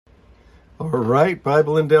All right,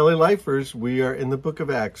 Bible and Daily Lifers, we are in the book of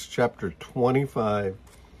Acts, chapter 25.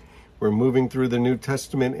 We're moving through the New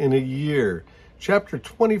Testament in a year. Chapter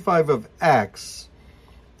 25 of Acts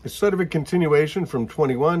is sort of a continuation from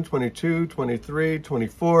 21, 22, 23,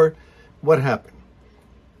 24. What happened?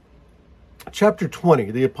 Chapter 20,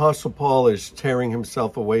 the Apostle Paul is tearing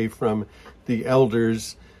himself away from the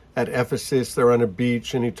elders at Ephesus. They're on a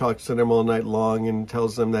beach, and he talks to them all night long and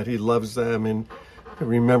tells them that he loves them and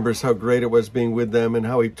remembers how great it was being with them and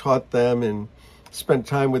how he taught them and spent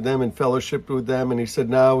time with them and fellowshiped with them. And he said,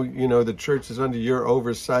 now, the church is under your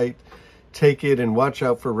oversight. Take it and watch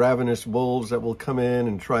out for ravenous wolves that will come in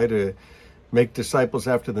and try to make disciples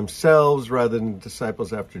after themselves rather than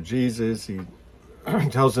disciples after Jesus. He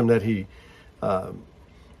tells them that he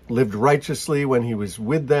lived righteously when he was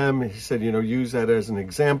with them. He said, use that as an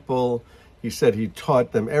example. He said he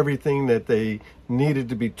taught them everything that they needed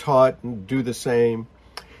to be taught and do the same.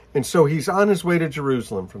 And so he's on his way to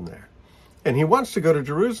Jerusalem from there. And he wants to go to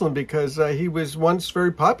Jerusalem because he was once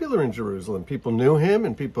very popular in Jerusalem. People knew him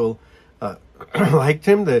and people liked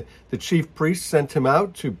him. The chief priest sent him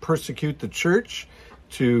out to persecute the church,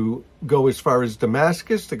 to go as far as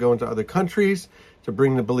Damascus, to go into other countries, to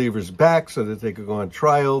bring the believers back so that they could go on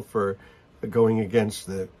trial for going against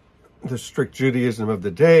the strict Judaism of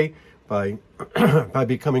the day by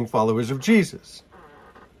becoming followers of Jesus.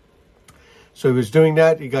 So he was doing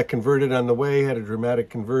that. He got converted on the way, had a dramatic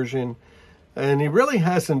conversion. And he really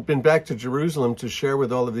hasn't been back to Jerusalem to share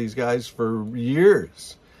with all of these guys for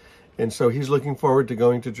years. And so he's looking forward to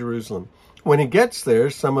going to Jerusalem. When he gets there,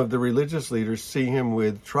 some of the religious leaders see him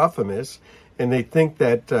with Trophimus, and they think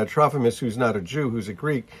that Trophimus, who's not a Jew, who's a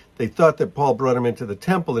Greek, they thought that Paul brought him into the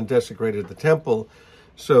temple and desecrated the temple.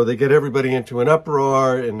 So they get everybody into an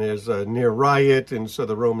uproar, and there's a near riot, and so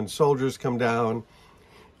the Roman soldiers come down,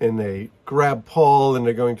 and they grab Paul, and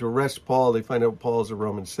they're going to arrest Paul. They find out Paul's a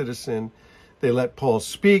Roman citizen. They let Paul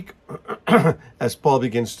speak. As Paul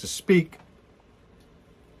begins to speak,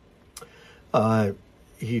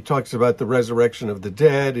 he talks about the resurrection of the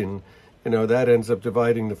dead, and that ends up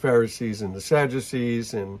dividing the Pharisees and the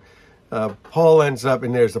Sadducees, and Paul ends up,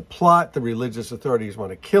 and there's a plot. The religious authorities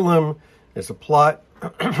want to kill him. There's a plot.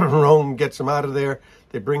 Rome gets him out of there.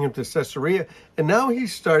 They bring him to Caesarea, and now he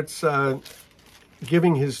starts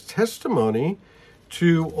giving his testimony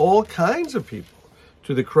to all kinds of people,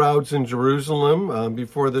 to the crowds in Jerusalem,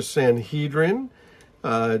 before the Sanhedrin,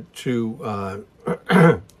 to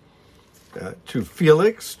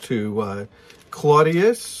Felix, to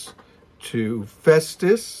Claudius, to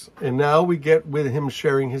Festus, and now we get with him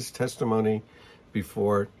sharing his testimony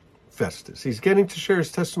before Festus. He's getting to share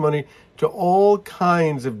his testimony to all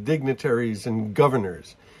kinds of dignitaries and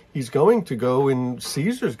governors. He's going to go, and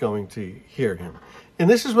Caesar's going to hear him. And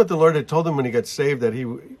this is what the Lord had told him when he got saved, that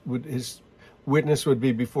his witness would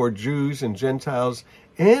be before Jews and Gentiles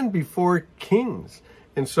and before kings.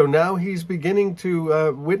 And so now he's beginning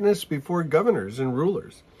to witness before governors and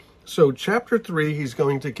rulers. So chapter 3, he's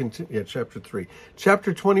going to continue. Yeah, chapter 3.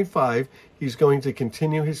 Chapter 25, he's going to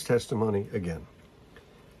continue his testimony again.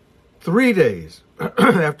 3 days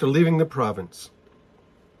after leaving the province,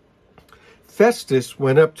 Festus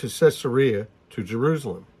went up to Caesarea to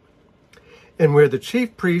Jerusalem, and where the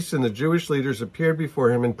chief priests and the Jewish leaders appeared before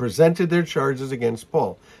him and presented their charges against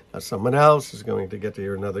Paul. Now someone else is going to get to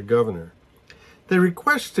hear another governor. They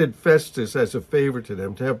requested Festus as a favor to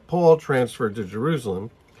them to have Paul transferred to Jerusalem,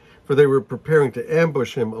 for they were preparing to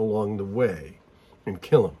ambush him along the way and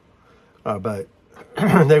kill him. But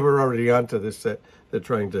they were already onto this, that they're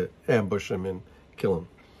trying to ambush him and kill him.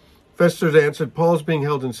 Festus answered, Paul's being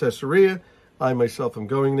held in Caesarea. I myself am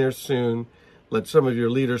going there soon. Let some of your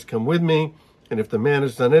leaders come with me, and if the man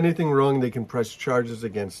has done anything wrong, they can press charges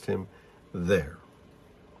against him there.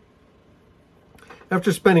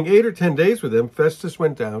 After spending 8 or 10 days with him, Festus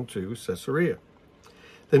went down to Caesarea.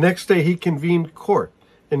 The next day he convened court,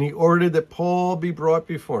 and he ordered that Paul be brought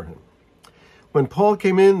before him. When Paul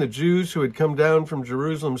came in, the Jews who had come down from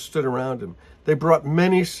Jerusalem stood around him. They brought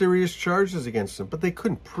many serious charges against him, but they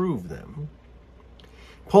couldn't prove them.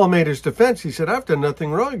 Paul made his defense. He said, I've done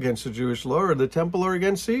nothing wrong against the Jewish law or the temple or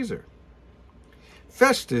against Caesar.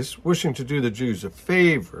 Festus, wishing to do the Jews a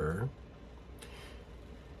favor,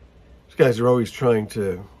 these guys are always trying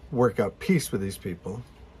to work out peace with these people,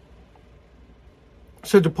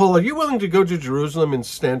 said to Paul, are you willing to go to Jerusalem and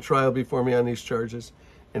stand trial before me on these charges?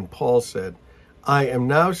 And Paul said, I am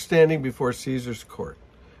now standing before Caesar's court,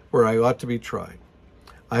 where I ought to be tried.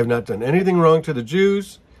 I have not done anything wrong to the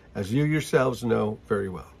Jews, as you yourselves know very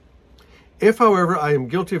well. If, however, I am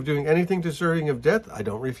guilty of doing anything deserving of death, I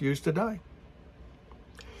don't refuse to die.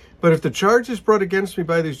 But if the charges brought against me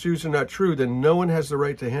by these Jews are not true, then no one has the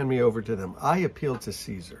right to hand me over to them. I appeal to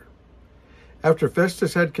Caesar." After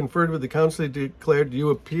Festus had conferred with the council, he declared,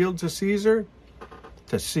 "You appealed to Caesar?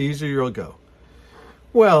 To Caesar you'll go."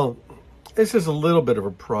 Well, this is a little bit of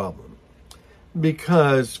a problem,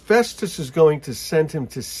 because Festus is going to send him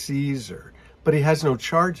to Caesar, but he has no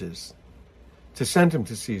charges to send him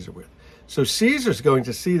to Caesar with. So Caesar's going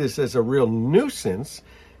to see this as a real nuisance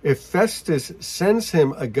if Festus sends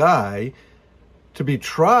him a guy to be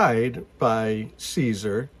tried by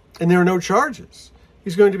Caesar and there are no charges.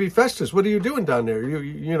 He's going to be, "Festus, what are you doing down there?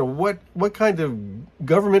 What kind of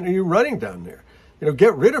government are you running down there?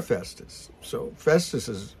 Get rid of Festus." So Festus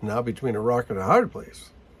is now between a rock and a hard place.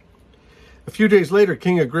 A few days later,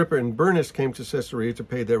 King Agrippa and Bernice came to Caesarea to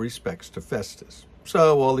pay their respects to Festus.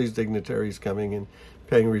 So all these dignitaries coming and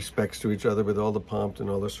paying respects to each other with all the pomp and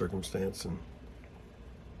all the circumstance. And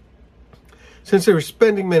since they were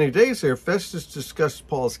spending many days there, Festus discussed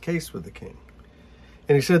Paul's case with the king.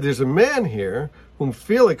 And he said, "There's a man here whom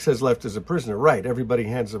Felix has left as a prisoner." Right, everybody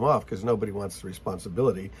hands him off because nobody wants the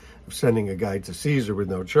responsibility of sending a guy to Caesar with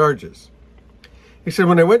no charges. He said,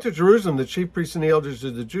 "When I went to Jerusalem, the chief priests and the elders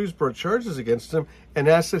of the Jews brought charges against him and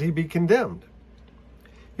asked that he be condemned."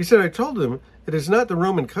 He said, "I told them it is not the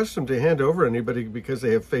Roman custom to hand over anybody because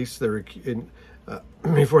they have faced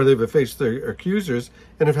before they've faced their accusers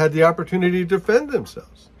and have had the opportunity to defend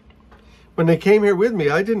themselves. When they came here with me,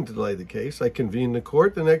 I didn't delay the case. I convened the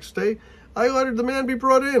court the next day. I ordered the man be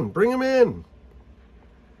brought in. Bring him in."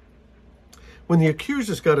 When the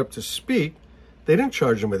accusers got up to speak, they didn't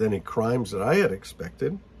charge him with any crimes that I had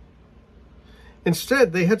expected.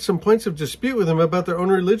 Instead, they had some points of dispute with him about their own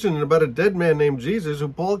religion and about a dead man named Jesus who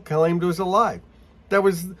Paul claimed was alive. That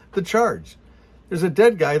was the charge. There's a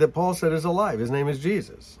dead guy that Paul said is alive. His name is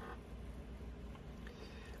Jesus.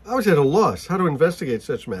 I was at a loss how to investigate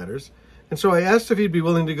such matters, and so I asked if he'd be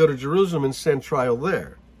willing to go to Jerusalem and stand trial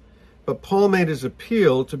there. But Paul made his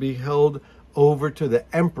appeal to be held over to the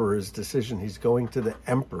emperor's decision. He's going to the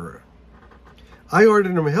emperor. I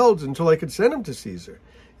ordered him held until I could send him to Caesar.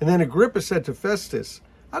 And then Agrippa said to Festus,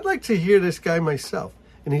 "I'd like to hear this guy myself."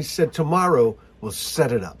 And he said, "Tomorrow we'll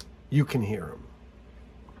set it up. You can hear him."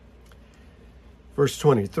 Verse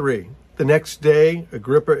 23, the next day,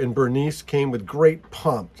 Agrippa and Bernice came with great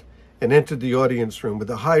pomp and entered the audience room with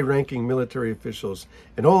the high-ranking military officials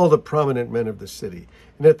and all the prominent men of the city.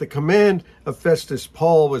 And at the command of Festus,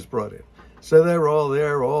 Paul was brought in. So they were all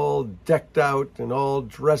there, all decked out and all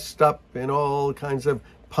dressed up in all kinds of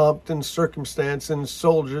pomp and circumstance, and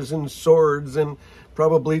soldiers and swords and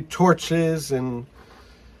probably torches and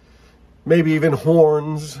maybe even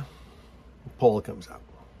horns. Paul comes out.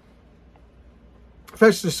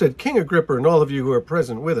 Festus said, "King Agrippa and all of you who are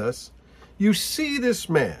present with us, you see this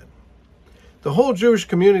man. The whole Jewish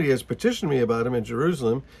community has petitioned me about him in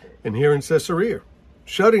Jerusalem and here in Caesarea,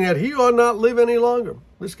 shouting that he ought not live any longer.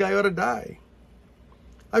 This guy ought to die.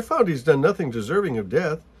 I found he's done nothing deserving of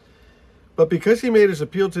death. But because he made his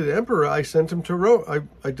appeal to the emperor, I sent him to Rome.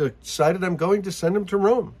 I decided I'm going to send him to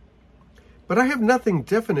Rome. But I have nothing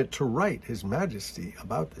definite to write His Majesty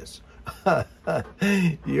about this."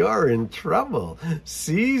 You're in trouble.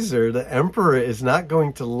 Caesar, the emperor, is not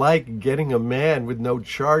going to like getting a man with no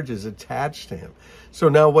charges attached to him. So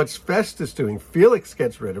now what's Festus doing? Felix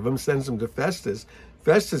gets rid of him, sends him to Festus.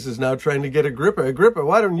 Festus is now trying to get Agrippa. "Agrippa,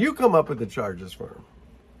 why don't you come up with the charges for him?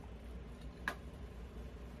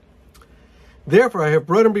 Therefore, I have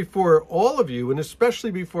brought him before all of you, and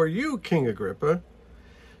especially before you, King Agrippa,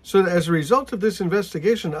 so that as a result of this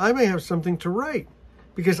investigation, I may have something to write.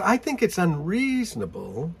 Because I think it's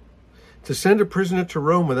unreasonable to send a prisoner to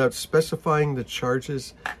Rome without specifying the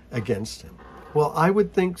charges against him." Well, I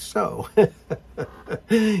would think so.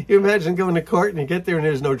 You imagine going to court and you get there and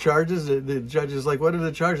there's no charges. The judge is like, "What are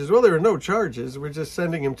the charges?" "Well, there are no charges. We're just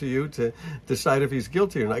sending him to you to decide if he's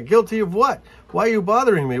guilty or not." "Guilty of what? Why are you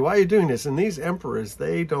bothering me? Why are you doing this?" And these emperors,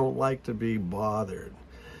 they don't like to be bothered.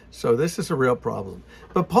 So this is a real problem.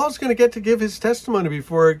 But Paul's going to give his testimony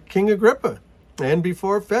before King Agrippa and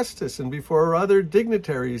before Festus and before other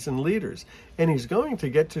dignitaries and leaders. And he's going to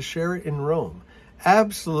get to share it in Rome.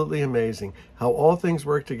 Absolutely amazing how all things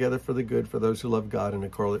work together for the good for those who love God and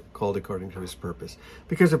are called according to his purpose.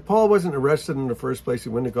 Because if Paul wasn't arrested in the first place, he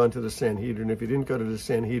wouldn't have gone to the Sanhedrin. If he didn't go to the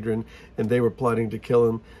Sanhedrin and they were plotting to kill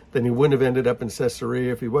him, then he wouldn't have ended up in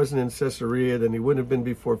Caesarea. If he wasn't in Caesarea, then he wouldn't have been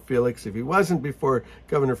before Felix. If he wasn't before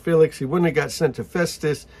Governor Felix, he wouldn't have got sent to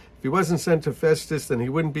Festus. If he wasn't sent to Festus, then he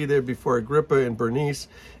wouldn't be there before Agrippa and Bernice.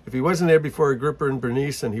 If he wasn't there before Agrippa and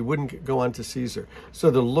Bernice, then he wouldn't go on to Caesar.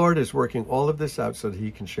 So the Lord is working all of this out so that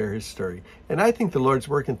he can share his story. And I think the Lord's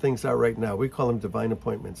working things out right now. We call them divine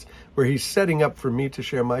appointments, where he's setting up for me to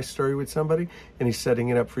share my story with somebody, and he's setting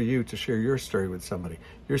it up for you to share your story with somebody.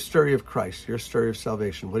 Your story of Christ, your story of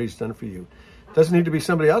salvation, what he's done for you. Doesn't need to be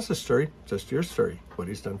somebody else's story, just your story, what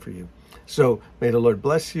he's done for you. So may the Lord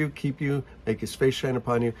bless you, keep you, make his face shine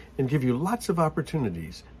upon you, and give you lots of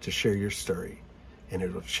opportunities to share your story. And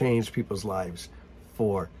it will change people's lives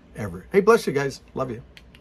forever. Hey, bless you guys. Love you.